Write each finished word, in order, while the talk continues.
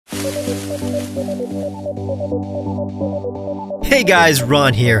Hey guys,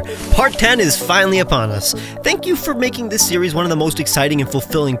 Ron here. Part 10 is finally upon us. Thank you for making this series one of the most exciting and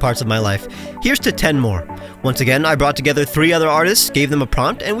fulfilling parts of my life. Here's to 10 more. Once again, I brought together 3 other artists, gave them a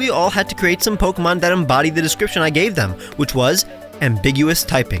prompt, and we all had to create some Pokemon that embodied the description I gave them, which was ambiguous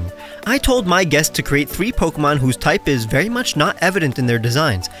typing. I told my guests to create 3 Pokemon whose type is very much not evident in their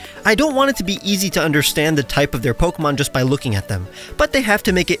designs. I don't want it to be easy to understand the type of their Pokemon just by looking at them, but they have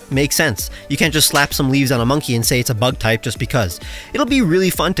to make it make sense. You can't just slap some leaves on a monkey and say it's a bug type just because. It'll be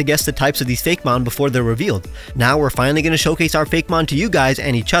really fun to guess the types of these Fakemon before they're revealed. Now we're finally going to showcase our Fakemon to you guys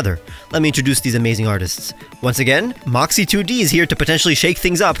and each other. Let me introduce these amazing artists. Once again, Moxie 2D is here to potentially shake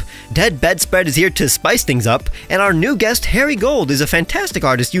things up, Dead Bedspread is here to spice things up, and our new guest Harry Gold is a fantastic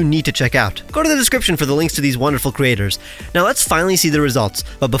artist you need to check out. Go to the description for the links to these wonderful creators. Now let's finally see the results,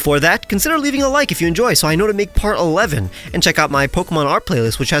 but before that, consider leaving a like if you enjoy so I know to make part 11, and check out my Pokemon art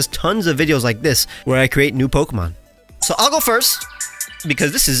playlist which has tons of videos like this where I create new Pokemon. So I'll go first,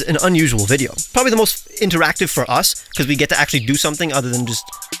 because this is an unusual video. Probably the most interactive for us, because we get to actually do something other than just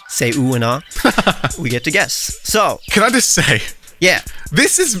say ooh and ah. We get to guess. So, can I just say, yeah,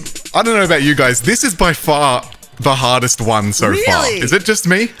 this is, I don't know about you guys, this is by far the hardest one so far. Is it just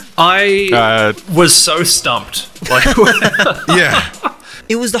me? I was so stumped. Like, yeah.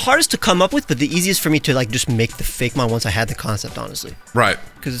 It was the hardest to come up with, but the easiest for me to like just make the Fakemon once I had the concept, honestly. Right.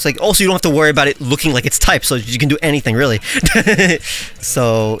 Because it's like, also you don't have to worry about it looking like its type, so you can do anything, really.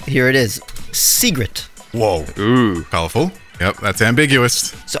 So, here it is. Secret. Whoa. Ooh. Colorful. Yep, that's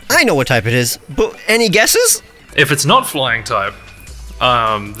ambiguous. So I know what type it is, but any guesses? if it's not flying type,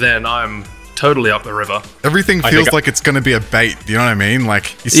 then I'm totally up the river. Everything feels like it's going to be a bait, you know what I mean?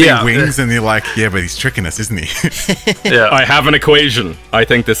 Like, you see wings and you're like, yeah, but he's tricking us, isn't he? Yeah. I have an equation. I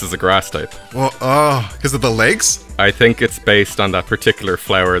think this is a grass type. Well, oh, because of the legs? I think it's based on that particular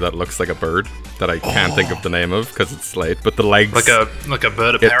flower that looks like a bird that I can't think of the name of because it's late, but the legs... Like a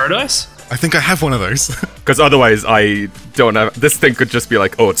bird of paradise? I think I have one of those. Because otherwise I don't have... This thing could just be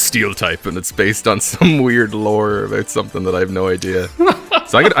like, oh, it's steel type, and it's based on some weird lore about something that I have no idea.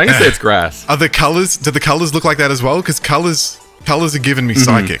 So I'm gonna say it's grass. Are the colors... Do the colors look like that as well? Because colors are giving me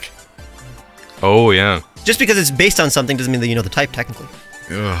psychic. Oh, yeah. Just because it's based on something doesn't mean that you know the type, technically.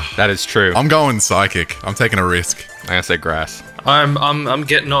 Ugh. That is true. I'm going psychic. I'm taking a risk. I'm gonna say grass. I'm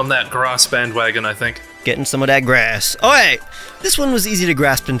getting on that grass bandwagon, I think. Getting some of that grass. Oh, hey! This one was easy to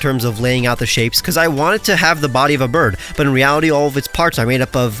grasp in terms of laying out the shapes, because I wanted to have the body of a bird, but in reality all of its parts are made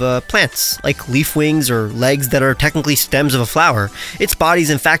up of plants, like leaf wings or legs that are technically stems of a flower. Its body is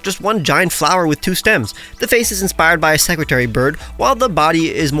in fact just one giant flower with 2 stems. The face is inspired by a secretary bird, while the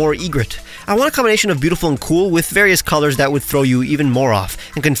body is more egret. I want a combination of beautiful and cool with various colors that would throw you even more off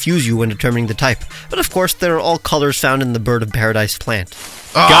and confuse you when determining the type. But of course, they're all colors found in the bird of paradise plant.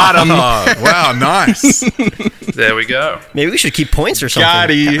 Oh, got him! Wow, nice. There we go. Maybe we should keep points or something. Got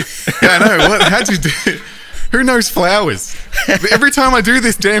it. Yeah, I know. What? How'd you do it? Who knows flowers? Every time I do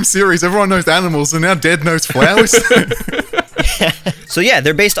this damn series, everyone knows animals, and now Dead knows flowers. So yeah,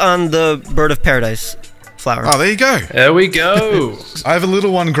 they're based on the bird of paradise flower. Oh, there you go. There we go. I have a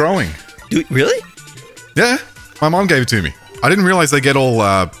little one growing. Really? Yeah, my mom gave it to me. I didn't realize they get all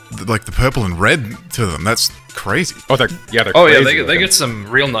like the purple and red to them. That's crazy. Oh, they're they get some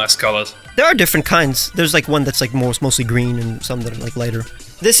real nice colors. There are different kinds. There's like one that's like mostly green and some that are like lighter.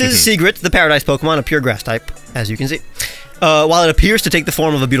 This is Secret, the paradise Pokemon, a pure grass type, as you can see. While it appears to take the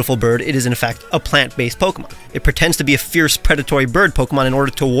form of a beautiful bird, it is in fact a plant-based Pokemon. It pretends to be a fierce predatory bird Pokemon in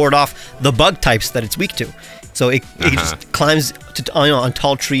order to ward off the bug types that it's weak to. So it just climbs on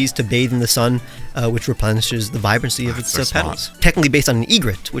tall trees to bathe in the sun, which replenishes the vibrancy of its petals. Technically based on an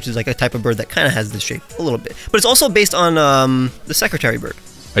egret, which is like a type of bird that kind of has this shape a little bit. But it's also based on the secretary bird.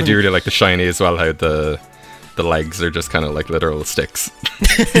 I do really like the shiny as well, how the legs are just kind of like literal sticks.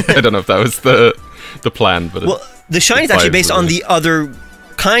 I don't know if that was the plan, but well, the shiny is actually based on the other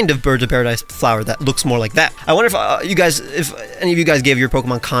kind of bird of paradise flower that looks more like that. I wonder if any of you guys gave your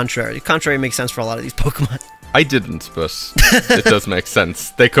Pokemon Contrary. Contrary makes sense for a lot of these Pokemon. I didn't, but it does make sense.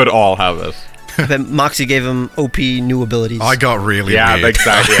 They could all have it. I bet Moxie gave him OP new abilities. I got really weird.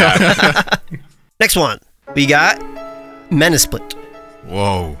 Exactly. Yeah. Next one, we got Menisplit.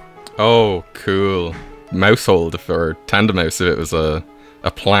 Whoa. Oh, cool. Mousehold or Tandemouse if it was a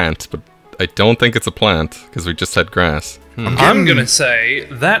plant, but I don't think it's a plant because we just had grass. I'm gonna say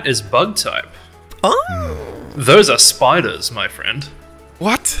that is bug type. Oh. Those are spiders, my friend.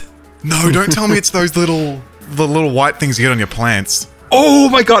 What? No, don't tell me it's those the little white things you get on your plants. Oh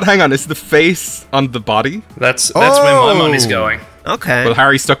my god, hang on, is the face on the body? That's where my money's going. Okay. Well,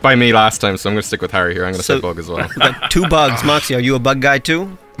 Harry stuck by me last time, so I'm going to stick with Harry here. I'm going to So- say bug as well. We got 2 bugs. Moxie, are you a bug guy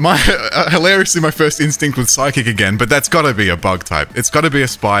too? Hilariously, my first instinct was psychic again, but that's got to be a bug type. It's got to be a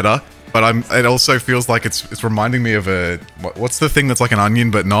spider, but it also feels like it's reminding me of a what's the thing that's like an onion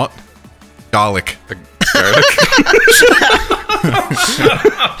but not? Garlic. Garlic.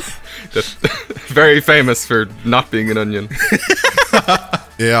 That's very famous for not being an onion.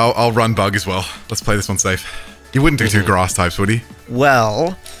 Yeah, I'll run bug as well. Let's play this one safe. You wouldn't do 2 grass types, would he?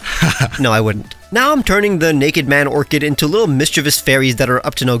 Well, no, I wouldn't. Now I'm turning the naked man orchid into little mischievous fairies that are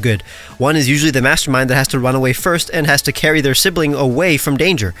up to no good. One is usually the mastermind that has to run away first and has to carry their sibling away from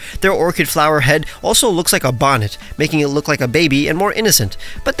danger. Their orchid flower head also looks like a bonnet, making it look like a baby and more innocent.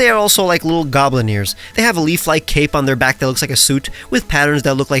 But they are also like little goblin ears. They have a leaf-like cape on their back that looks like a suit, with patterns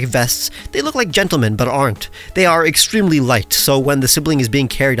that look like vests. They look like gentlemen, but aren't. They are extremely light, so when the sibling is being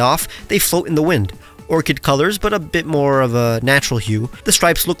carried off, they float in the wind. Orchid colors, but a bit more of a natural hue. The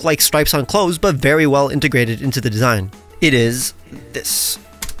stripes look like stripes on clothes, but very well integrated into the design. It is this.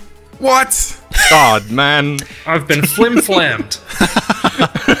 What? God, man. I've been flim-flammed.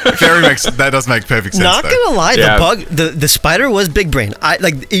 That does make perfect sense. Not though. gonna lie, Yeah. the bug, the spider was big brain. I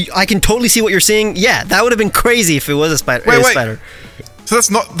can totally see what you're seeing. Yeah, that would have been crazy if it was a spider. Wait. Spider. So that's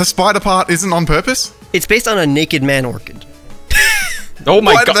not the spider part. Isn't on purpose. It's based on a naked man orchid. Oh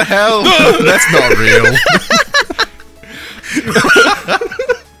my What god. the hell? That's not real.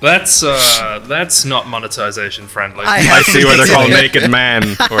 That's not monetization friendly. I see why they're called naked man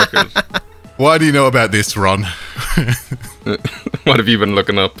orchid. Why do you know about this, Ron? What have you been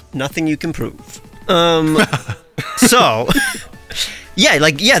looking up? Nothing you can prove. So, yeah,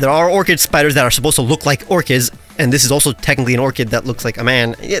 there are orchid spiders that are supposed to look like orchids, and this is also technically an orchid that looks like a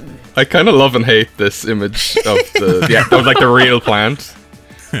man. I kind of love and hate this image of the real plant.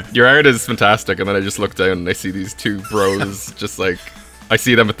 Your art is fantastic, and then I just look down and I see these 2 bros just like, I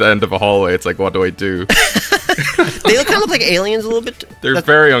see them at the end of a hallway. It's like, what do I do? They kind of look like aliens a little bit. They're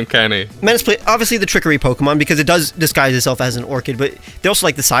very uncanny. Menace play obviously the trickery Pokemon because it does disguise itself as an orchid, but they're also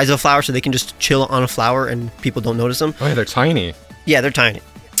like the size of a flower, so they can just chill on a flower and people don't notice them. Oh yeah, they're tiny. Yeah, they're tiny.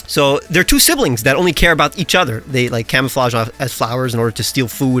 So they're 2 siblings that only care about each other. They like camouflage as flowers in order to steal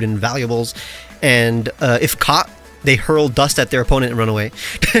food and valuables, and if caught, they hurl dust at their opponent and run away.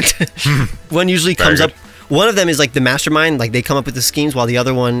 One usually Very comes good. up. One of them is like the mastermind, like they come up with the schemes, while the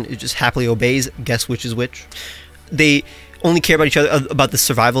other one just happily obeys. Guess which is which. They only care about each other, about the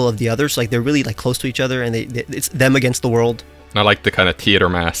survival of the others. Like they're really like close to each other, and it's them against the world. And I like the kind of theater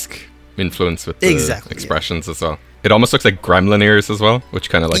mask influence with the Exactly, expressions as well. It almost looks like gremlin ears as well, which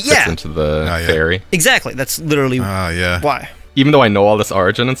kind of like fits Yeah. into the yeah. fairy. Exactly. That's literally Yeah. why. Even though I know all this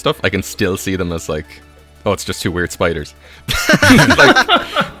origin and stuff, I can still see them as like, oh, it's just 2 weird spiders.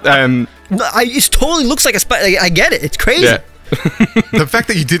 No, it totally looks like a spider. I get it. It's crazy. Yeah. The fact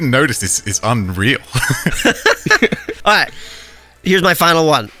that you didn't notice this is unreal. All right. Here's my final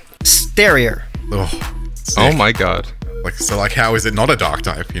one. Sterier. Oh, Oh sick. my god. Like how is it not a dark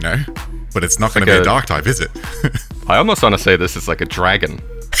type, you know? But it's not going to Like be a a- dark type, is it? I almost want to say this is like a dragon.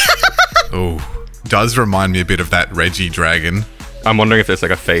 Oh, does remind me a bit of that Reggie dragon. I'm wondering if there's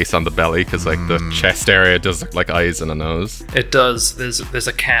like a face on the belly, because like the chest area does look like eyes and a nose. It does. There's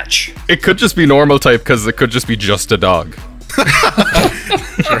a catch. It could just be normal type, because it could just be just a dog.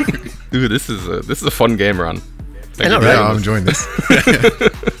 Ooh, this is a fun game, Ron. I know, you. right? Yeah, I'm enjoying this.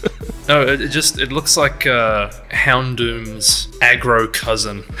 No, it looks like Houndoom's aggro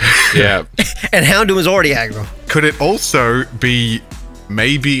cousin. Yeah. And Houndoom is already aggro. Could it also be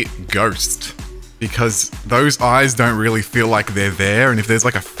maybe Ghost? Because those eyes don't really feel like they're there, and if there's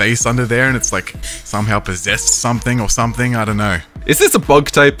like a face under there and it's like somehow possessed something or something, I don't know. Is this a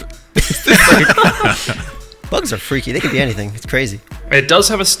bug type? Bugs are freaky. They could be anything. It's crazy. It does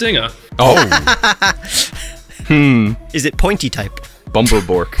have a stinger. Oh, Is it pointy type?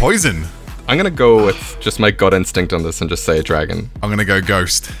 Bumblebork. Poison. I'm gonna go with just my gut instinct on this and just say a dragon. I'm gonna go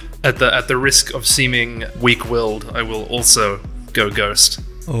Ghost. At the risk of seeming weak-willed, I will also go ghost.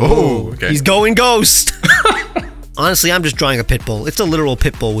 Oh, okay. He's going ghost. Honestly, I'm just drawing a pit bull. It's a literal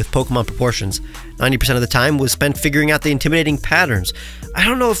pit bull with Pokemon proportions. 90% of the time was spent figuring out the intimidating patterns. I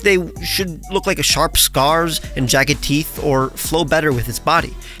don't know if they should look like a sharp scars and jagged teeth or flow better with its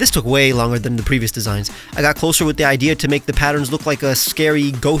body. This took way longer than the previous designs. I got closer with the idea to make the patterns look like a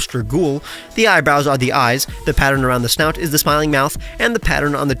scary ghost or ghoul. The eyebrows are the eyes, the pattern around the snout is the smiling mouth, and the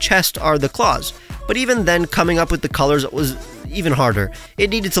pattern on the chest are the claws. But even then, coming up with the colors was even harder. It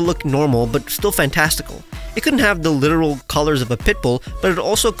needed to look normal, but still fantastical. It couldn't have the literal colors of a pit bull, but it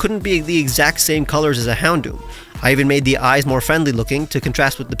also couldn't be the exact same colors as a Houndoom. I even made the eyes more friendly looking to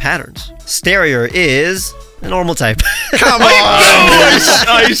contrast with the patterns. Starrier is a normal type. Come on!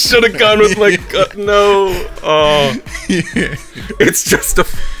 I should have gone with like no. Oh, it's just a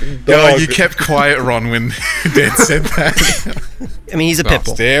Oh, dog. you kept quiet, Ron, when Dad said that. I mean, he's a pit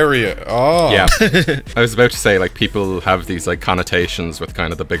bull. Stereo. Oh. Yeah, I was about to say like people have these like connotations with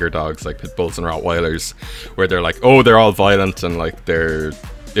kind of the bigger dogs like pit bulls and Rottweilers, where they're like, oh, they're all violent and like they're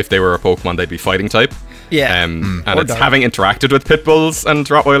if they were a Pokemon they'd be fighting type. Yeah. And Or it's dog. having interacted with pit bulls and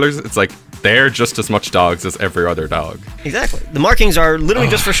Rottweilers, it's like they're just as much dogs as every other dog. Exactly. The markings are literally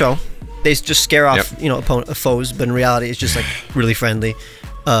just for show. They just scare off, Yep. foes, but in reality, it's just like really friendly.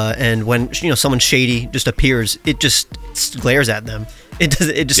 And when someone shady just appears, it just glares at them. It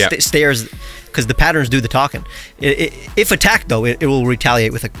just Yep. stares because the patterns do the talking. If attacked though, it will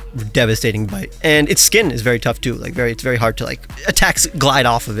retaliate with a devastating bite. And its skin is very tough too. It's very hard to attacks glide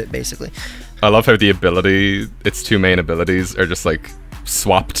off of it basically. I love how its two main abilities are just like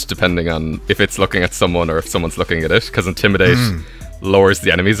swapped depending on if it's looking at someone or if someone's looking at it, because Intimidate lowers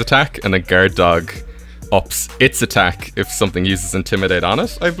the enemy's attack and then Guard Dog ups its attack if something uses Intimidate on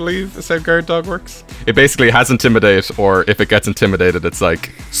it, I believe is how Guard Dog works. It basically has Intimidate, or if it gets intimidated it's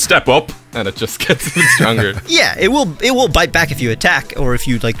like step up and it just gets even stronger. Yeah, it will bite back if you attack or if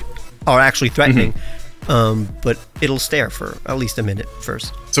you are actually threatening. But it'll stare for at least a minute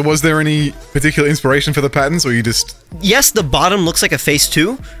first. So was there any particular inspiration for the patterns, or you just... Yes, the bottom looks like a face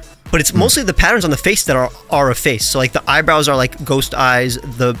too, but it's mostly the patterns on the face that are a face. So like the eyebrows are like ghost eyes,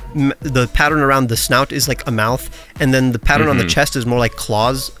 the pattern around the snout is like a mouth, and then the pattern on the chest is more like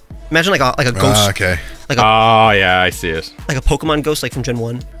claws. Imagine like a ghost. Ah, okay. Oh yeah, I see it. Like a Pokemon ghost like from Gen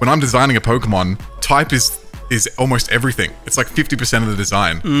 1. When I'm designing a Pokemon, type is almost everything. It's like 50% of the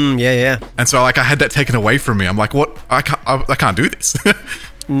design. Yeah. And so like I had that taken away from me. I'm like, what? I can't do this.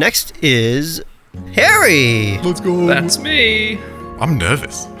 Next is Harry. Let's go. That's me. I'm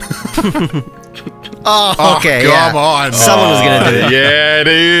nervous. Oh, okay. Come on. Someone was gonna do it. Yeah,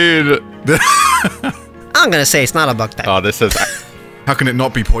 dude. I'm gonna say it's not a bug type. Oh, this is How can it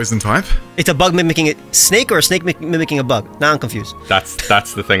not be poison type? It's a bug mimicking a snake or a snake mimicking a bug. Now I'm confused.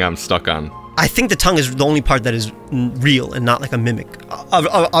 that's the thing I'm stuck on. I think the tongue is the only part that is real and not like a mimic.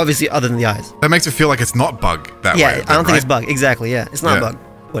 Obviously, other than the eyes. That makes it feel like it's not bug that way. Yeah, I don't think it's right? bug. Exactly, yeah. It's not Yeah. bug.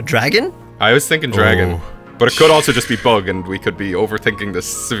 What, dragon? I was thinking dragon, Oh. but it could also just be bug, and we could be overthinking this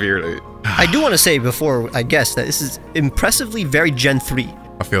severely. I do want to say before I guess that this is impressively very Gen 3.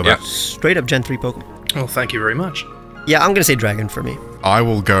 I feel Yeah. that. Straight up Gen 3 Pokemon. Well, thank you very much. Yeah, I'm going to say dragon for me. I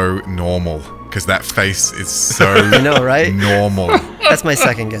will go normal, because that face is so I know, right? normal. That's my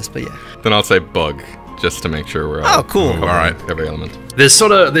second guess, but yeah. Then I'll say bug, just to make sure we're all Oh, cool. All right. every element. There's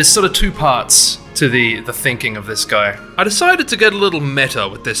sort of two parts to the thinking of this guy. I decided to get a little meta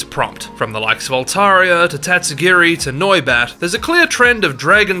with this prompt. From the likes of Altaria to Tatsugiri to Noibat, there's a clear trend of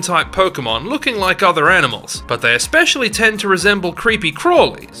dragon-type Pokemon looking like other animals, but they especially tend to resemble creepy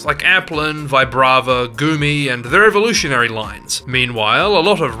crawlies like Applin, Vibrava, Goomy, and their evolutionary lines. Meanwhile, a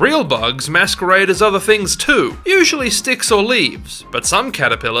lot of real bugs masquerade as other things too, usually sticks or leaves, but some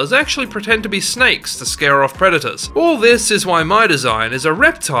caterpillars actually pretend to be snakes to scare off predators. All this is why my design is a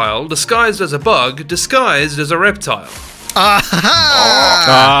reptile disguised as a bug, disguised as a reptile.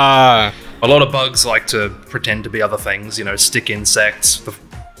 Ah, A lot of bugs like to pretend to be other things, stick insects, the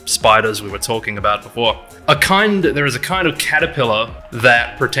spiders we were talking about before. There is a kind of caterpillar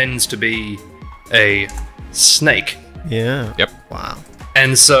that pretends to be a snake. Yeah. yep. Wow.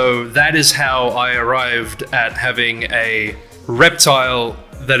 And so that is how I arrived at having a reptile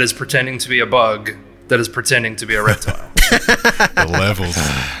that is pretending to be a bug that is pretending to be a reptile. The levels.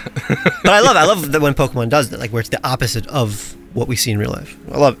 But I love that when Pokemon does that, like where it's the opposite of what we see in real life.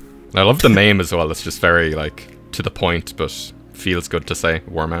 I love it. I love the name as well. It's just very to the point, but feels good to say.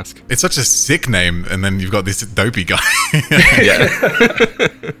 Warmask. It's such a sick name, and then you've got this dopey guy. Yeah.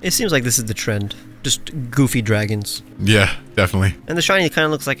 It seems like this is the trend. Just goofy dragons. Yeah, definitely. And the shiny kind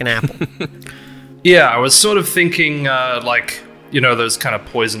of looks like an apple. Yeah, I was sort of thinking those kind of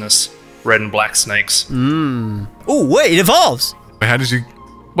poisonous red and black snakes. Oh, wait, it evolves! But how did you...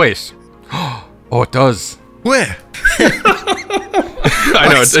 Wait. Oh, it does. Where? I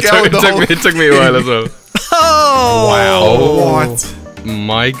know. It took me a while as well. Oh! Wow. What?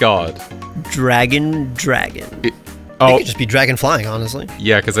 My God. Dragon. It Oh, could just be dragon flying, honestly.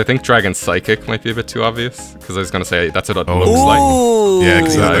 yeah, because I think Dragon Psychic might be a bit too obvious. Because I was going to say that's what it Oh. looks like. Ooh! Yeah,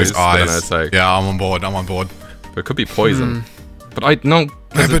 because of Eyes, those but then eyes. it's like- Yeah, I'm on board. But it could be poison. But I no,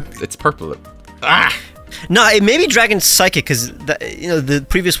 'cause Yeah, but- it's purple. No, it may be Dragon Psychic, because the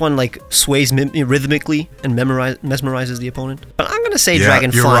previous one like sways rhythmically and mesmerizes the opponent. But I'm gonna say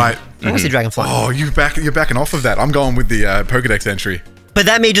Dragon You're Flying. right. I'm gonna say Dragon Flying. Oh, you're backing off of that. I'm going with the Pokedex entry. But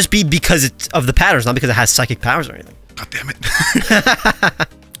that may just be because it's of the patterns, not because it has psychic powers or anything. God damn it.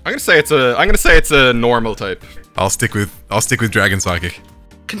 I'm gonna say it's a normal type. I'll stick with Dragon Psychic.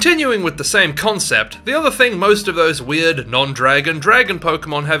 Continuing with the same concept, the other thing most of those weird, non-dragon, dragon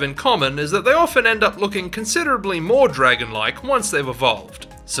Pokemon have in common is that they often end up looking considerably more dragon-like once they've evolved.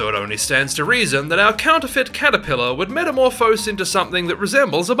 So it only stands to reason that our counterfeit caterpillar would metamorphose into something that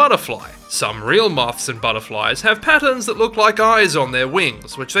resembles a butterfly. Some real moths and butterflies have patterns that look like eyes on their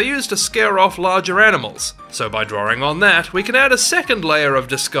wings, which they use to scare off larger animals. So by drawing on that, we can add a second layer of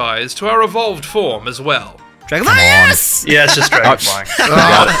disguise to our evolved form as well. Dragonfly, yes! Yeah, it's just dragonflying.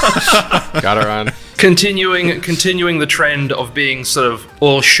 Got it, Ryan. Continuing the trend of being sort of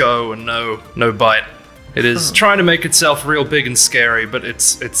all show and no bite. It is trying to make itself real big and scary, but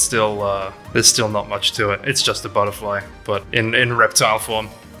it's still there's still not much to it. It's just a butterfly, but in reptile form.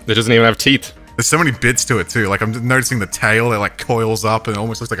 It doesn't even have teeth. There's so many bits to it too. Like I'm noticing the tail, it like coils up and it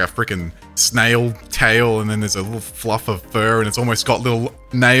almost looks like a freaking snail tail, and then there's a little fluff of fur, and it's almost got little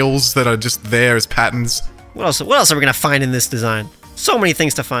nails that are just there as patterns. What else are we gonna find in this design? So many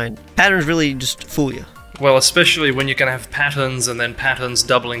things to find. Patterns really just fool you. Well, especially when you're going to have patterns and then patterns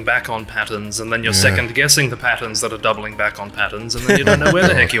doubling back on patterns, and then you're second guessing the patterns that are doubling back on patterns, and then you don't know where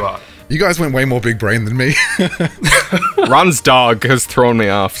the heck you are. You guys went way more big brain than me. Ron's dog has thrown me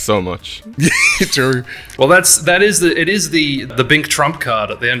off so much. Yeah, true. Well, it is the Bink trump card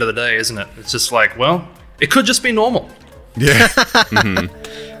at the end of the day, isn't it? It's just like, well, it could just be normal. Yeah.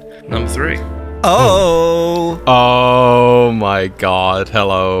 Number 3. Oh. Oh my god,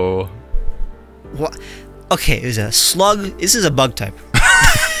 hello. What? Okay, it was a slug. This is a bug type.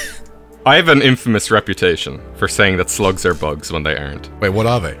 I have an infamous reputation for saying that slugs are bugs when they aren't. Wait, what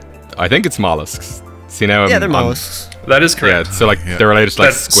are they? I think it's mollusks. See now, Yeah, they're mollusks. That is correct. Yeah, so like they're related to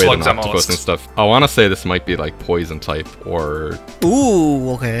like That squid and slugs are octopus and mollusks. stuff. I want to say this might be like poison type, or Ooh,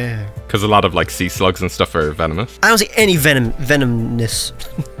 okay. because a lot of like sea slugs and stuff are venomous. I don't see any venomness,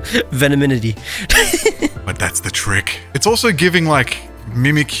 venominity. But that's the trick. It's also giving like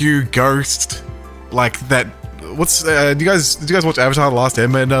Mimikyu, Ghost, like that. What's did you guys watch Avatar: The Last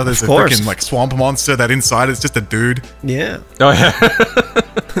Airbender? There's a freaking like swamp monster that inside it's just a dude. Yeah. Oh yeah.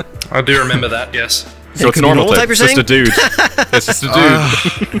 I do remember that, yes. So it's could be normal normal type. type, you're It's just a saying? dude. It's just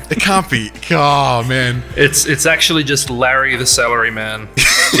a dude. It can't be. Oh man. It's actually just Larry the Celery Man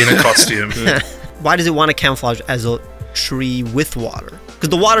in a costume. Why does it want to camouflage as a tree with water? Because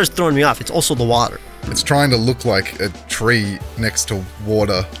the water's throwing me off. It's also the water. It's trying to look like a tree next to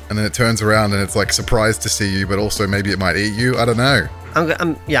water, and then it turns around and it's like surprised to see you, but also maybe it might eat you. I don't know.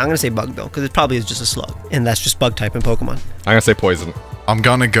 I'm gonna say bug though, because it probably is just a slug, and that's just bug type in Pokemon. I'm gonna say poison. I'm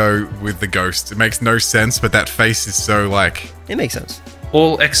gonna go with the ghost. It makes no sense, but that face is so like. It makes sense.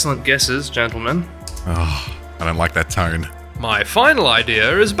 All excellent guesses, gentlemen. Oh, I don't like that tone. My final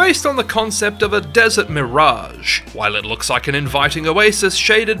idea is based on the concept of a desert mirage. While it looks like an inviting oasis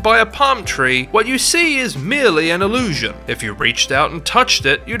shaded by a palm tree, what you see is merely an illusion. If you reached out and touched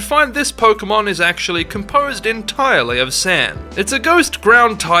it, you'd find this Pokemon is actually composed entirely of sand. It's a ghost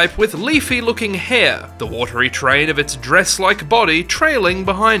ground type with leafy looking hair, the watery train of its dress-like body trailing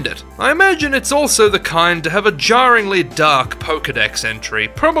behind it. I imagine it's also the kind to have a jarringly dark Pokédex entry,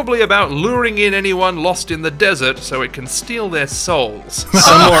 probably about luring in anyone lost in the desert so it can steal their souls.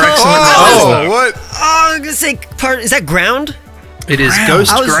 Some more excellent guesses, though. What? Oh, I'm gonna say is that ground? It is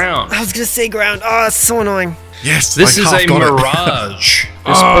Ghost I Ground. was gonna say ground. Oh, it's so annoying. Yes, This I is half a got it. mirage.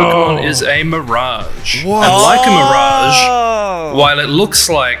 This Pokemon is a mirage. What? And like a mirage, Oh. while it looks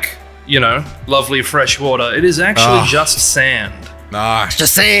like, lovely fresh water, it is actually just sand. Nice.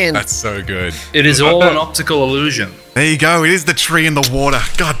 Just saying. That's so good. It is all an optical illusion. There you go. It is the tree in the water.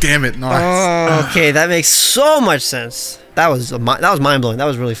 God damn it. Nice. Oh, okay, that makes so much sense. That was mind blowing. That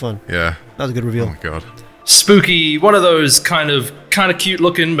was really fun. Yeah. That was a good reveal. Oh my god. Spooky, one of those kind of cute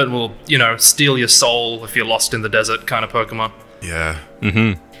looking, but will, steal your soul if you're lost in the desert kind of Pokemon. Yeah.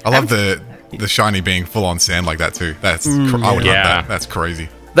 Mm-hmm. I love the shiny being full on sand like that too. That's I would love Yeah. that. That's crazy.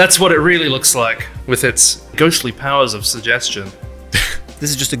 That's what it really looks like, with its ghostly powers of suggestion. This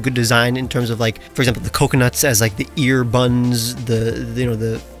is just a good design in terms of like, for example, the coconuts as like the ear buns,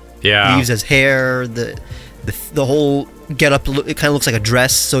 the Yeah. leaves as hair, the whole get up. It kind of looks like a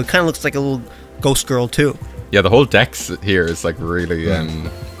dress, so it kind of looks like a little ghost girl too. Yeah, the whole dex here is like really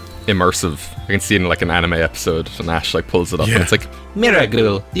immersive. I can see it in like an anime episode, and Ash like pulls it up, Yeah. and it's like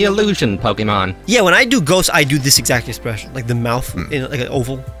Miragul, the illusion Pokemon. Yeah, when I do ghosts, I do this exact expression, like the mouth, in like an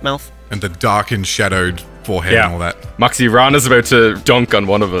oval mouth. And the dark and shadowed forehead and all that. Moxie, Ron is about to dunk on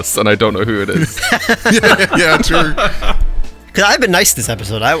one of us, and I don't know who it is. Yeah, true. Because I've been nice this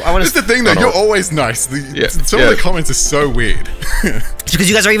episode. I want That's to. the thing, though. You're always nice. Some of the comments are so weird. Because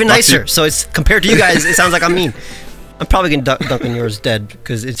you guys are even nicer. So it's compared to you guys, it sounds like I'm mean. I'm probably gonna dunk on yours dead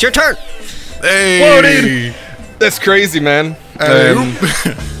because it's your turn. Hey! Whoa, dude! That's crazy, man.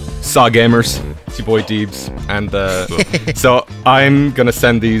 Saw Gamers, it's your boy Deebs, and so I'm gonna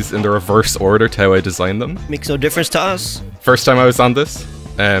send these in the reverse order to how I designed them. Makes no difference to us. First time I was on this,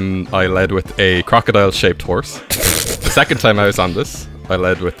 I led with a crocodile-shaped horse. The second time I was on this, I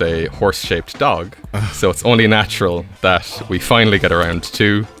led with a horse-shaped dog. So it's only natural that we finally get around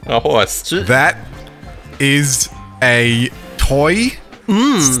to a horse. That is a toy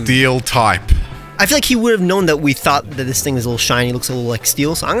steel type. I feel like he would have known that we thought that this thing is a little shiny, looks a little like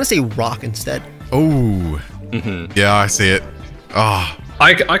steel. So I'm gonna say rock instead. Oh. Yeah, I see it. Ah.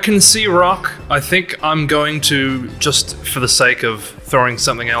 I can see rock. I think I'm going to, just for the sake of throwing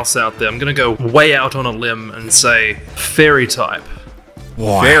something else out there, I'm going to go way out on a limb and say fairy type.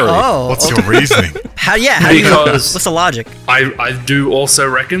 Why? Fairy. Oh, What's your reasoning? how do you? Because- What's the logic? I do also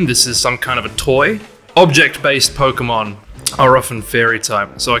reckon this is some kind of a toy. Object-based Pokemon are often fairy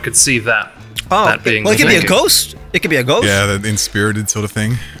type, so I could see that. That being well, it the could be a thinking. ghost. It could be a ghost. Yeah, the inspirited sort of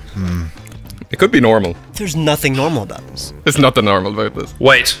thing. It could be normal. There's nothing normal about this. There's nothing normal about this.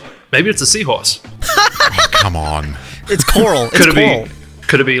 Wait, maybe it's a seahorse. Come on. It's coral. It's Could it coral. be?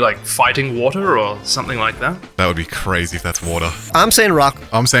 Could it be like fighting water or something like that? That would be crazy if that's water. I'm saying rock.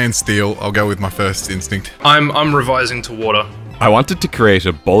 I'm saying steel. I'll go with my first instinct. I'm revising to water. I wanted to create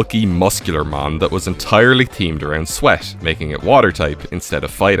a bulky, muscular mon that was entirely themed around sweat, making it water type instead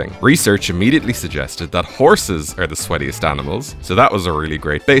of fighting. Research immediately suggested that horses are the sweatiest animals, so that was a really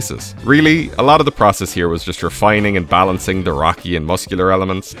great basis. Really, a lot of the process here was just refining and balancing the rocky and muscular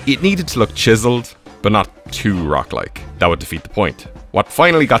elements. It needed to look chiseled, but not too rock-like. That would defeat the point. What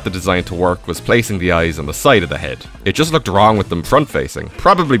finally got the design to work was placing the eyes on the side of the head. It just looked wrong with them front-facing,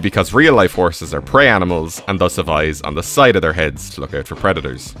 probably because real-life horses are prey animals and thus have eyes on the side of their heads to look out for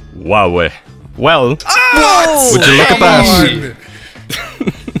predators. Wow. Well, would you look at that?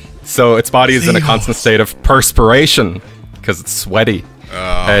 So its body is in a constant state of perspiration because it's sweaty.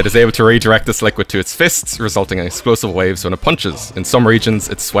 It is able to redirect this liquid to its fists, resulting in explosive waves when it punches. In some regions,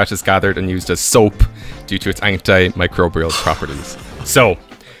 its sweat is gathered and used as soap due to its antimicrobial properties. So,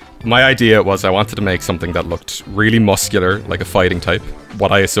 my idea was I wanted to make something that looked really muscular, like a fighting type.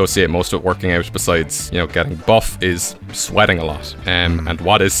 What I associate most with working out, besides, getting buff, is sweating a lot. And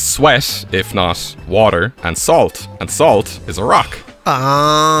what is sweat, if not water and salt? And salt is a rock.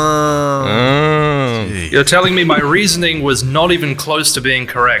 You're telling me my reasoning was not even close to being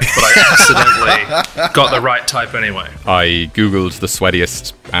correct, but I accidentally got the right type anyway. I googled the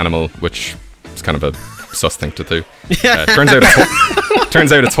sweatiest animal, which is kind of a sus thing to do.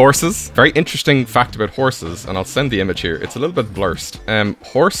 Turns out it's horses. Very interesting fact about horses, and I'll send the image here. It's a little bit blurred.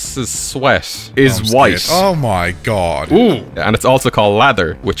 Horses' sweat is white. Oh my god. Ooh. And it's also called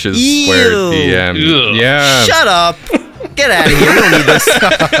lather, which is where the Ugh. yeah. Shut up. Get out of here. We don't need this.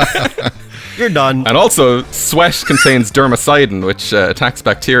 You're done. And also, sweat contains dermacidin, which attacks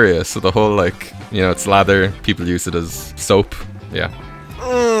bacteria. So the whole it's lather. People use it as soap. Yeah.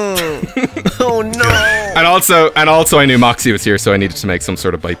 Oh no. And also, I knew Moxie was here, so I needed to make some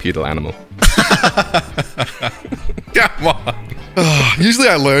sort of bipedal animal. Come on. Usually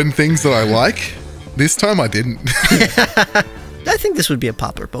I learn things that I like. This time I didn't. I think this would be a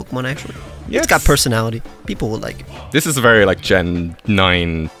popular Pokemon, actually. Yes. It's got personality. People would like it. This is a very Gen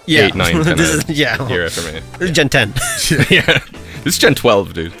 9, 8, 9, 10 This is, yeah. era for me. This is Gen 10. Yeah. This is Gen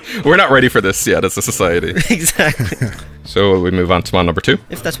 12, dude. We're not ready for this yet as a society. Exactly. So we move on to mon number 2.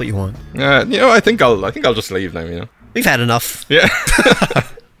 If that's what you want. I think I'll just leave now, We've had enough. Yeah.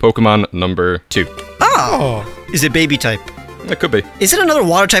 Pokemon number 2. Oh. Is it baby type? It could be. Is it another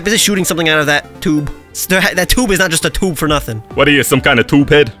water type? Is it shooting something out of that tube? That tube is not just a tube for nothing. What are you, some kind of tube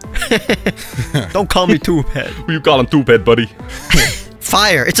head? Don't call me tube head. Who you calling tube head, buddy?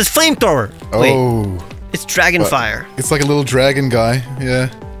 Fire. It's a flamethrower. Wait, Oh. it's dragon fire. It's like a little dragon guy. Yeah.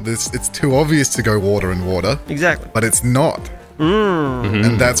 It's too obvious to go water and water. Exactly. But it's not.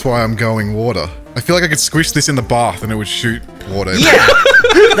 And that's why I'm going water. I feel like I could squish this in the bath and it would shoot water. Yeah.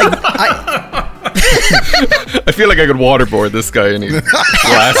 I feel like I could waterboard this guy and he'd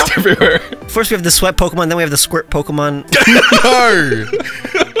blast everywhere. First we have the sweat Pokemon, then we have the squirt Pokemon. No!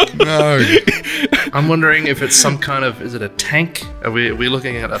 No. I'm wondering if it's some kind of, is it a tank? Are we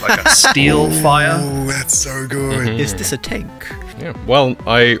looking at like a steel fire? Oh, that's so good. Is this a tank? Yeah. Well,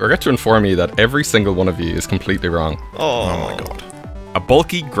 I regret to inform you that every single one of you is completely wrong. Oh my god. A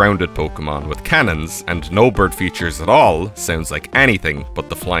bulky, grounded Pokemon with cannons and no bird features at all sounds like anything but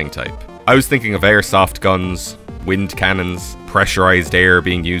the flying type. I was thinking of airsoft guns, wind cannons, pressurized air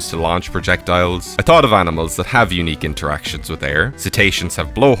being used to launch projectiles. I thought of animals that have unique interactions with air. Cetaceans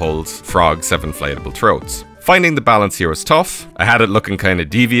have blowholes, frogs have inflatable throats. Finding the balance here was tough. I had it looking kinda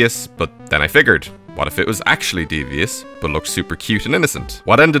devious, but then I figured, what if it was actually devious, but looked super cute and innocent?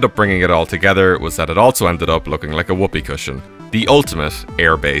 What ended up bringing it all together was that it also ended up looking like a whoopee cushion. The ultimate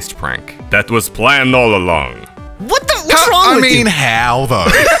air-based prank. That was planned all along. What the? What's wrong with you? How though?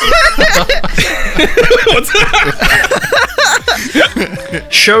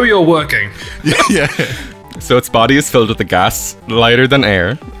 Show you're working. Yeah. So its body is filled with a gas lighter than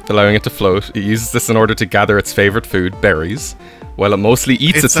air, allowing it to float. It uses this in order to gather its favorite food, berries. While it mostly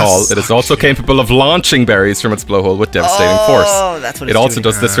eats its haul, it is also capable of launching berries from its blowhole with devastating force. That's what it also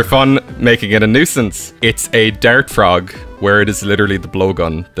does this for fun, making it a nuisance. It's a dart frog, where it is literally the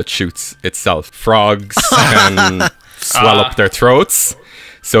blowgun that shoots itself. Frogs can swell up their throats,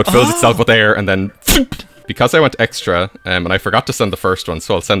 so it fills itself with air and then... Because I went extra, and I forgot to send the first one,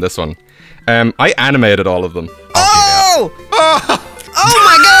 so I'll send this one. I animated all of them. Oh! Oh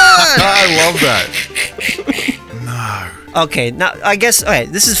my god! I love that. No. Okay, now I guess, okay,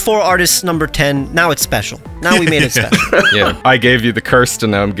 this is for artist number 10. Now it's special. Now we made it special. Yeah, I gave you the cursed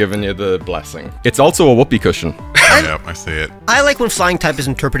and now I'm giving you the blessing. It's also a whoopee cushion. Yep, I see it. I like when flying type is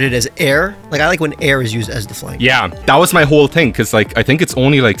interpreted as air. Like, I like when air is used as the flying. Yeah, that was my whole thing, because like I think it's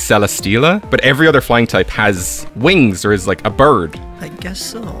only like Celesteela, but every other flying type has wings or is like a bird. I guess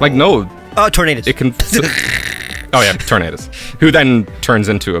so. Like, no. Oh, tornadoes. It can... Oh yeah, tornadoes. Who then turns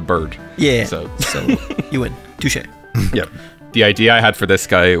into a bird. Yeah. So you win. Touche. Yeah. The idea I had for this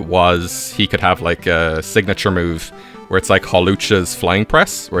guy was he could have like a signature move where it's like Hawlucha's flying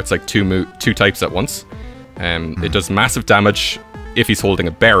press, where it's like two types at once. It does massive damage if he's holding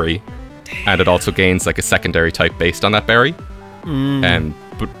a berry, and it also gains like a secondary type based on that berry.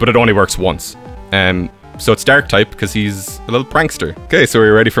 But it only works once. So it's dark type because he's a little prankster. Okay, so are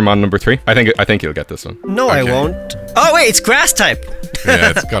you ready for mon number 3? I think you'll get this one. No, I won't. Oh wait, it's grass type. Yeah,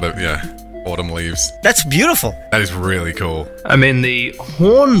 it's got a, yeah. Autumn leaves. That's beautiful. That is really cool. I mean, the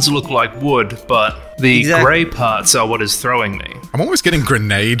horns look like wood, but the grey parts are what is throwing me. I'm almost getting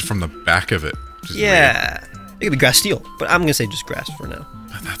grenade from the back of it. Which is Yeah. It could be grass steel, but I'm gonna say just grass for now.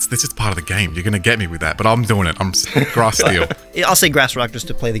 weird. This is part of the game. You're gonna get me with that, but I'm doing it. I'm grass steel. I'll say grass rock just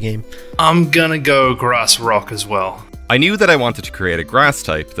to play the game. I'm gonna go grass rock as well. I knew that I wanted to create a grass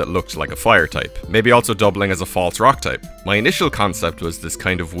type that looked like a fire type, maybe also doubling as a false rock type. My initial concept was this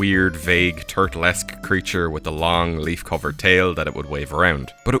kind of weird, vague, turtle-esque creature with a long, leaf-covered tail that it would wave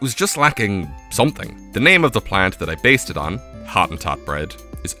around. But it was just lacking something. The name of the plant that I based it on, Hottentot bread,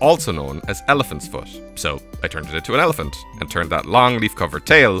 is also known as elephant's foot. So I turned it into an elephant, and turned that long leaf-covered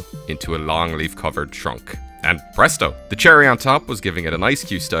tail into a long leaf-covered trunk. And presto! The cherry on top was giving it an Ice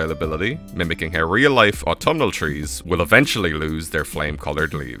Cube style ability, mimicking how real-life autumnal trees will eventually lose their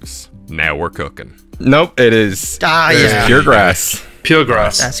flame-coloured leaves. Now we're cooking. Nope, it is pure grass. Pure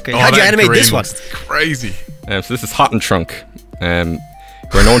grass. That's great. How'd you animate this one? Crazy. So this is Hot and Trunk.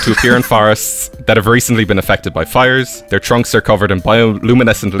 Who are known to appear in forests that have recently been affected by fires. Their trunks are covered in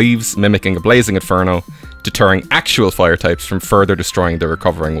bioluminescent leaves, mimicking a blazing inferno, deterring actual fire types from further destroying the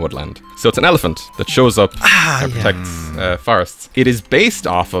recovering woodland. So it's an elephant that shows up and protects forests. It is based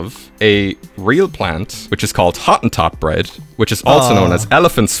off of a real plant, which is called Hottentot bread, which is also known as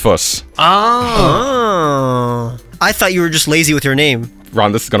elephant's foot. Oh. I thought you were just lazy with your name.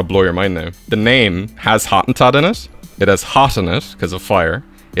 Ron, this is going to blow your mind now. The name has Hottentot in it. It has hot in it because of fire.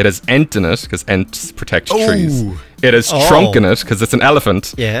 It has ent in it because ent protects trees. It has trunk in it because it's an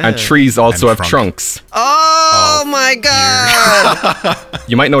elephant. Yeah. And trees also have trunks. Oh my god!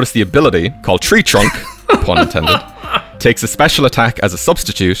 You might notice the ability, called Tree Trunk, pun intended, takes a special attack as a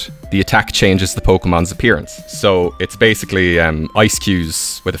substitute. The attack changes the Pokemon's appearance. So it's basically Ice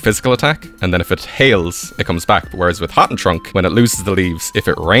Cubes with a physical attack, and then if it hails, it comes back. Whereas with Hot and Trunk, when it loses the leaves, if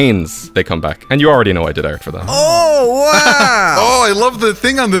it rains, they come back. And you already know I did art for that. Oh wow! Oh, I love the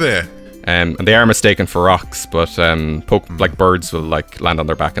thing under there. And they are mistaken for rocks, but like birds will like land on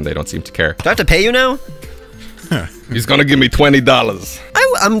their back and they don't seem to care. Do I have to pay you now? He's gonna give me $20.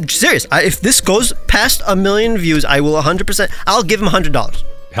 I'm serious. If this goes past 1 million views, I will 100%. I'll give him $100.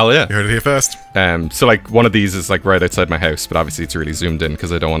 Hell yeah. You heard it here first. So like one of these is like right outside my house, but obviously it's really zoomed in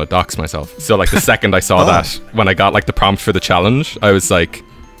because I don't want to dox myself. So like the second I saw that, when I got like the prompt for the challenge, I was like,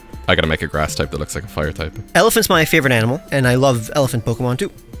 I gotta make a grass type that looks like a fire type. Elephant's my favorite animal, and I love elephant Pokemon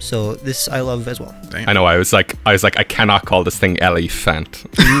too. So this I love as well. Damn. I know. I was like, I cannot call this thing elephant.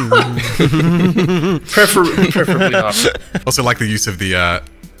 Preferably not. Also like the use of the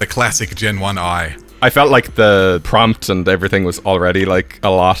classic Gen 1 eye. I felt like the prompt and everything was already like a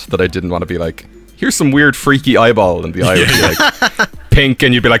lot that I didn't want to be like, here's some weird freaky eyeball, and the eye would be like pink,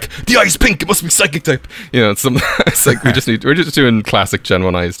 and you'd be like, the eye's pink, it must be psychic type. You know, it's like we're just doing classic Gen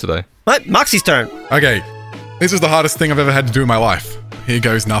 1 eyes today. What? Moxie's turn. Okay, this is the hardest thing I've ever had to do in my life. Here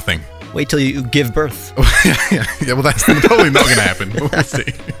goes nothing. Wait till you give birth. yeah, well that's probably not gonna happen. We'll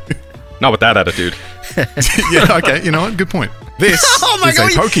see. Not with that attitude. Yeah, okay, you know what? Good point. This is a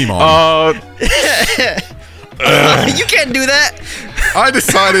Pokemon. You can't do that. I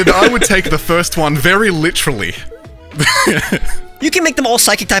decided I would take the first one very literally. You can make them all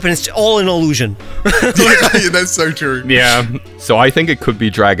psychic type and it's all an illusion. Yeah, that's so true. Yeah, so I think it could be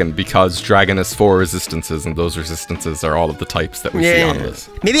Dragon, because Dragon has 4 resistances, and those resistances are all of the types that we see on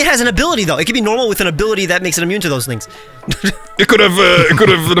this. Maybe it has an ability though. It could be normal with an ability that makes it immune to those things. It could have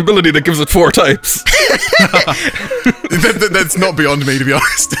an ability that gives it 4 types. That's not beyond me, to be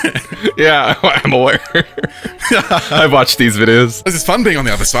honest. Yeah, I'm aware. I've watched these videos. This is fun being on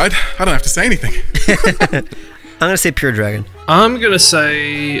the other side. I don't have to say anything. I'm gonna say pure dragon. I'm gonna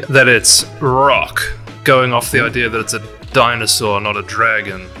say that it's rock, going off the idea that it's a dinosaur, not a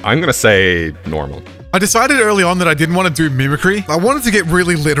dragon. I'm gonna say normal. I decided early on that I didn't want to do mimicry. I wanted to get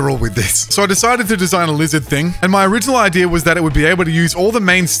really literal with this. So I decided to design a lizard thing, and my original idea was that it would be able to use all the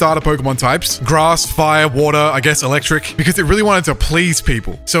main starter Pokemon types: grass, fire, water, I guess electric, because it really wanted to please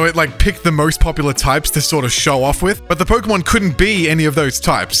people. So it like picked the most popular types to sort of show off with, but the Pokemon couldn't be any of those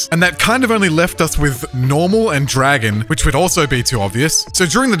types. And that kind of only left us with normal and dragon, which would also be too obvious. So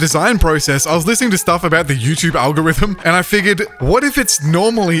during the design process, I was listening to stuff about the YouTube algorithm, and I figured, what if it's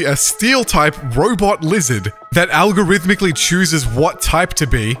normally a steel type robot lizard that algorithmically chooses what type to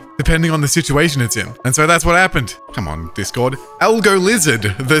be depending on the situation it's in? And so that's what happened. Come on, Discord. Algo Lizard,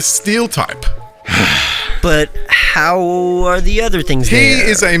 the steel type. But how are the other things He there?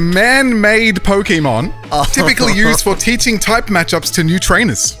 is a man-made Pokemon, typically used for teaching type matchups to new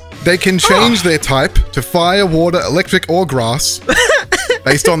trainers. They can change their type to fire, water, electric, or grass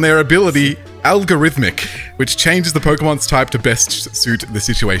based on their ability algorithmic, which changes the Pokemon's type to best suit the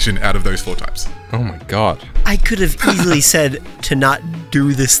situation out of those 4 types. Oh my god. I could have easily said to not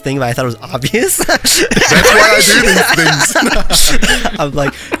do this thing, but I thought it was obvious. That's why I do these things. I'm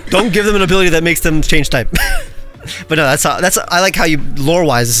like, don't give them an ability that makes them change type. But no, that's I like how you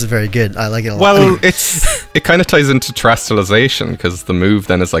lore-wise this is very good. I like it a lot. Well, it kind of ties into terrestrialization, because the move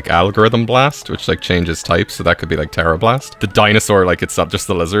then is like Algorithm Blast, which like changes types, so that could be like Terra Blast. The dinosaur, like it's not just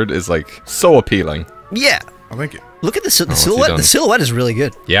the lizard, is like so appealing. Yeah. Oh, thank you. Look at the what's he silhouette. done? The silhouette is really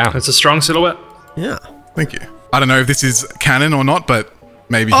good. Yeah. It's a strong silhouette. Yeah. Thank you. I don't know if this is canon or not, but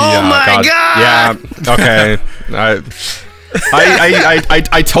maybe he... Oh my god! Yeah. Okay.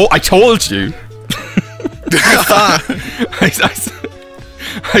 I told you.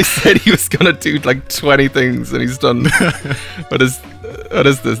 I said he was gonna do like 20 things, and he's done. What is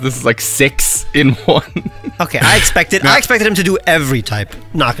this? This is like 6 in 1. Okay, I expected him to do every type.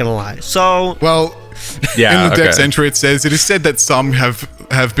 Not gonna lie. So Well, Yeah. in the Dex Okay. entry it is said that some have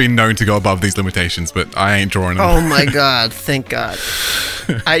been known to go above these limitations, but I ain't drawing them. oh my god! Thank God.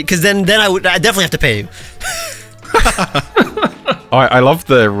 Because then I definitely have to pay you. I love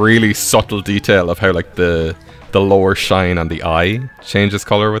the really subtle detail of how like the lower shine on the eye changes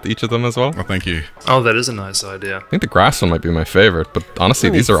color with each of them as well. Oh, thank you. Oh, that is a nice idea. I think the grass one might be my favorite, but honestly,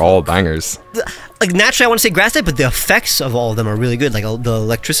 these are all bangers. Like naturally, I want to say grass type, but the effects of all of them are really good. Like the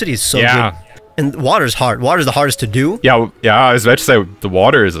electricity is so Yeah. good. And water's hard. Water's the hardest to do. Yeah, I was about to say the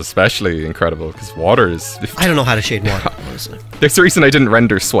water is especially incredible, because water is... I don't know how to shade water, honestly. There's a reason I didn't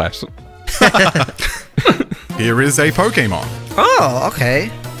render sweat. Here is a Pokemon. Oh,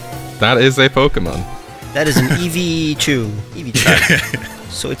 okay. That is a Pokemon. That is an EV2. EV2.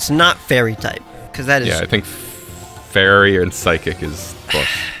 So it's not fairy type. Because that is... Yeah, I think fairy and psychic is... But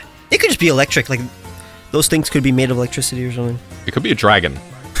It could just be electric. Like, those things could be made of electricity or something. it could be a dragon.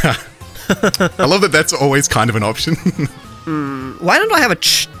 I love that that's always kind of an option. Why don't I have a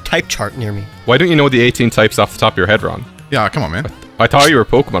type chart near me? Why don't you know the 18 types off the top of your head, Ron? Yeah, come on, man. I thought you were a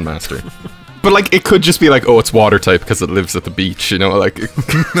Pokemon master. But like, it could just be like, oh, it's water type because it lives at the beach, you know? Like, it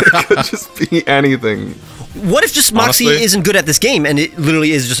could just be anything. What if just Moxie Honestly? isn't good at this game and it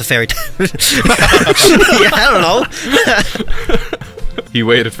literally is just a fairy type? Yeah, I don't know. He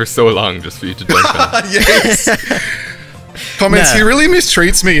waited for so long just for you to jump in. Yes. Comments, Nah. he really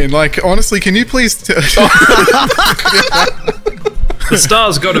mistreats me, and like, honestly, can you please... The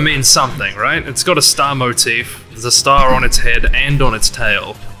star's got to mean something, right? It's got a star motif. There's a star on its head and on its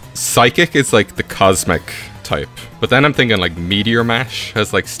tail. Psychic is like the cosmic type, but then I'm thinking like Meteor Mash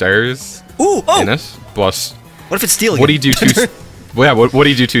has like stars in it. But what if it's steel? What do you do to? Well, yeah, what do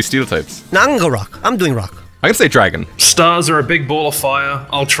you do to steel types? No, I'm gonna go rock. I'm doing rock. I can say dragon. Stars are a big ball of fire.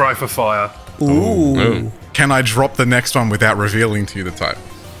 I'll try for fire. Ooh. Can I drop the next one without revealing to you the type?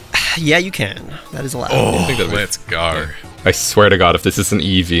 Yeah, you can. That is allowed. Oh, let's go. I swear to God, if this is an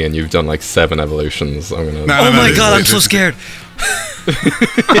Eevee and you've done like 7 evolutions, I'm gonna. Oh my God, I'm so scared.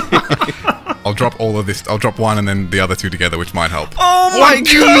 I'll drop all of this. I'll drop one and then the other 2 together, which might help. Oh my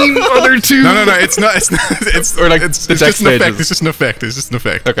God. Other 2. No, it's not. It's Or like it's the just deck an effect. stages. It's just an effect. It's just an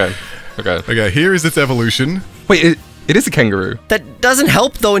effect. Okay. Okay. Here is its evolution. Wait, it is a kangaroo. That doesn't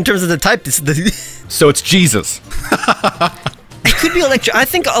help though in terms of the type. So it's Jesus. It could be electric. I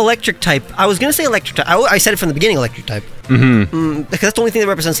think electric type. I was gonna say electric type. I said it from the beginning, electric type. Because that's the only thing that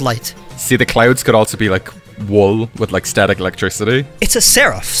represents light. See, the clouds could also be like wool with like static electricity. It's a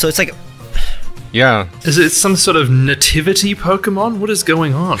seraph, so it's like. Yeah. Is it some sort of nativity Pokemon? What is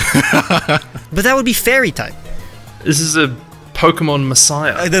going on? But that would be fairy type. This is a Pokemon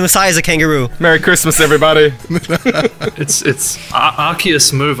Messiah. The Messiah is a kangaroo. Merry Christmas, everybody. It's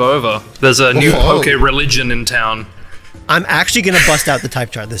Arceus move over. There's a new Poke religion in town. I'm actually gonna bust out the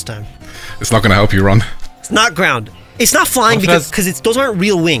type chart this time. It's not going to help you, Ron. It's not ground. It's not flying What because does- it's those aren't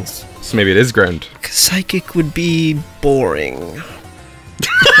real wings. So maybe it is ground. Psychic would be boring.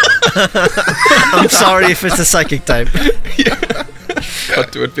 I'm sorry if it's a psychic type.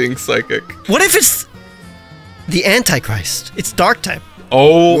 Cut to it being psychic. What if it's the Antichrist? It's dark type.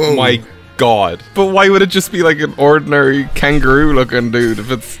 Oh Whoa. my God. But why would it just be like an ordinary kangaroo looking dude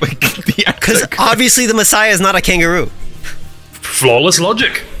if it's like the Because Antichrist? obviously the Messiah is not a kangaroo. Flawless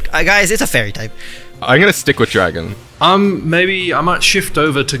logic. Guys, it's a fairy type. I'm gonna stick with dragon. Maybe I might shift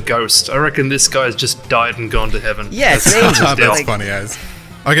over to Ghost. I reckon this guy's just died and gone to heaven. Yeah, it's an angel. That's Like, funny as.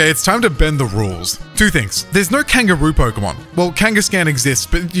 Okay, it's time to bend the rules. 2 things. There's no kangaroo Pokemon. Well, Kangaskhan exists,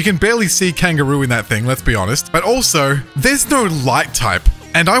 but you can barely see kangaroo in that thing, let's be honest. But also, there's no light type.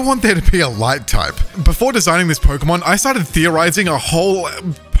 And I want there to be a light type. Before designing this Pokemon, I started theorizing a whole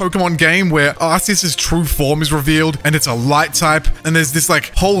Pokemon game where Arceus' true form is revealed and it's a light type, and there's this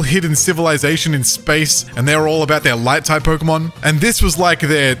like whole hidden civilization in space and they're all about their light type Pokemon. And this was like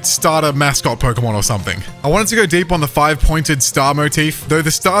their starter mascot Pokemon or something. I wanted to go deep on the 5-pointed star motif, though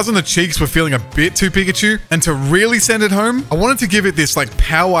the stars on the cheeks were feeling a bit too Pikachu, and to really send it home, I wanted to give it this like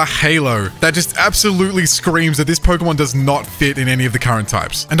power halo that just absolutely screams that this Pokemon does not fit in any of the current types.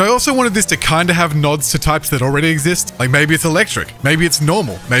 And I also wanted this to kind of have nods to types that already exist, like maybe it's electric, maybe it's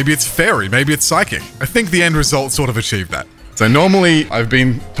normal, maybe it's fairy, maybe it's psychic. I think the end result sort of achieved that. So normally I've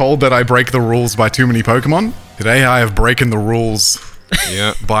been told that I break the rules by too many Pokemon. Today I have broken the rules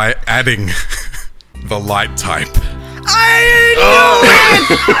Yeah. by adding the light type. I knew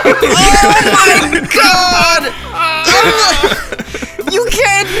it! Oh my God! You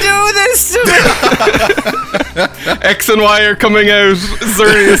can't do this to me! X and Y are coming out.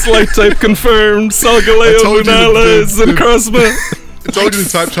 Xerneas light type confirmed. I Solgaleo, told you Lunala, the- and Crosma. I told you the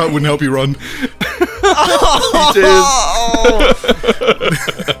type chart wouldn't help you, Ron.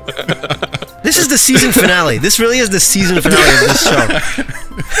 This is the season finale. This really is the season finale of this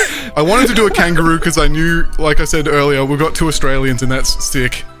show. I wanted to do a kangaroo because I knew, like I said earlier, we've got 2 Australians and that's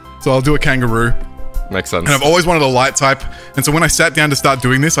sick. So I'll do a kangaroo. Makes sense. And I've always wanted a light type. And so when I sat down to start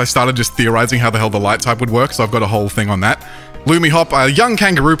doing this, I started just theorizing how the hell the light type would work. So I've got a whole thing on that. Lumi Hop, a young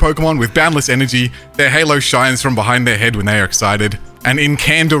kangaroo Pokemon with boundless energy. Their halo shines from behind their head when they are excited. And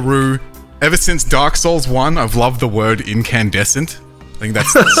Incandaroo, ever since Dark Souls 1, I've loved the word incandescent. I think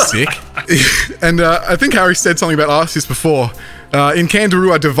that's sick. And I think Harry said something about Arceus before. Incandaroo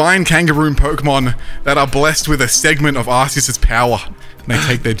are divine kangaroo Pokemon that are blessed with a segment of Arceus' power. And they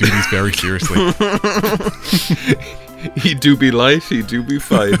take their duties very seriously. He do be light, he do be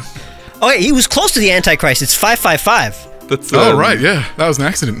fight. Okay, he was close to the Antichrist. It's 555. That's Oh, right, yeah. That was an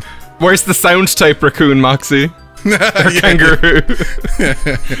accident. Where's the sound type raccoon, Moxie? Or kangaroo?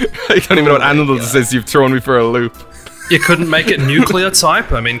 I don't even know what animal this is. You've thrown me for a loop. You couldn't make it nuclear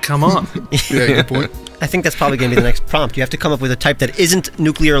type? I mean, come on. Yeah, good point. I think that's probably going to be the next prompt. You have to come up with a type that isn't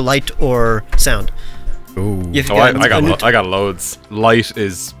nuclear, light, or sound. Ooh. You have to Oh, get I got loads. Light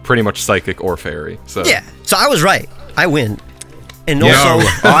is pretty much psychic or fairy. So Yeah, so I was right. I win. And No, also,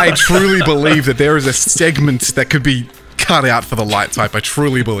 I truly believe that there is a segment that could be cut out for the light type. I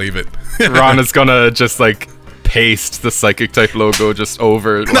truly believe it. Ron is gonna just like paste the psychic type logo just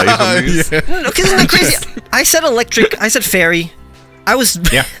over light on these. Yeah. no, 'cause isn't that crazy? I said electric. I said fairy. I was.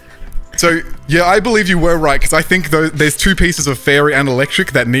 Yeah. So Yeah, I believe you were right, because I think there's two pieces of fairy and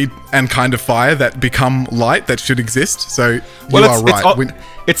electric that need, and kind of fire that become light that should exist, so you are right.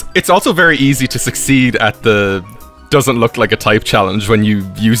 It's also very easy to succeed at the doesn't look like a type challenge when you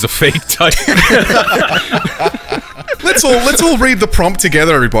use a fake type. Let's all read the prompt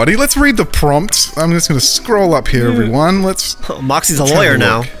together, everybody. Let's read the prompt. I'm just going to scroll up here, everyone. Moxie's a lawyer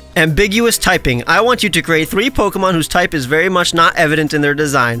now. Ambiguous typing. I want you to create 3 Pokemon whose type is very much not evident in their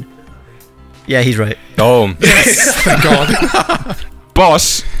design. Yeah, he's right. Oh. Yes, thank God.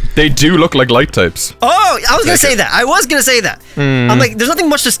 But they do look like light types. Oh, I was gonna say that. I'm like, there's nothing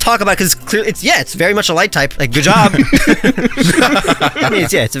much to talk about because it's very much a light type. Like, good job. I mean,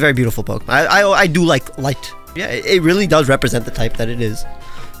 it's a very beautiful Pokemon. I do like light. Yeah, it really does represent the type that it is.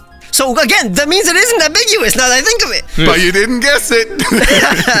 So again, that means it isn't ambiguous now that I think of it. But you didn't guess it.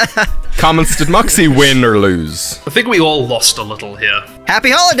 Comments, did Moxie win or lose? I think we all lost a little here. Happy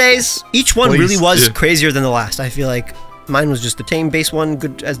holidays! Each one Please. really was crazier than the last. I feel like mine was just the tame base one,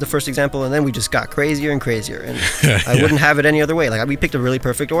 good as the first example, and then we just got crazier and crazier, and I wouldn't have it any other way. Like, we picked a really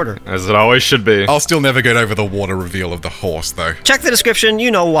perfect order. As it always should be. I'll still never get over the water reveal of the horse, though. Check the description, you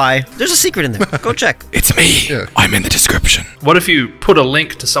know why. There's a secret in there. Go check. It's me. Yeah. I'm in the description. What if you put a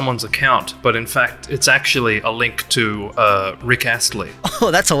link to someone's account, but in fact, it's actually a link to Rick Astley?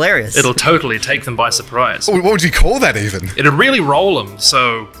 Oh, that's hilarious. It'll totally take them by surprise. What would you call that, even? It'll really roll them,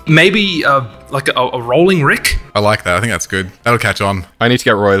 so maybe like a rolling Rick? I like that. I think that's good. That'll catch on. I need to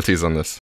get royalties on this.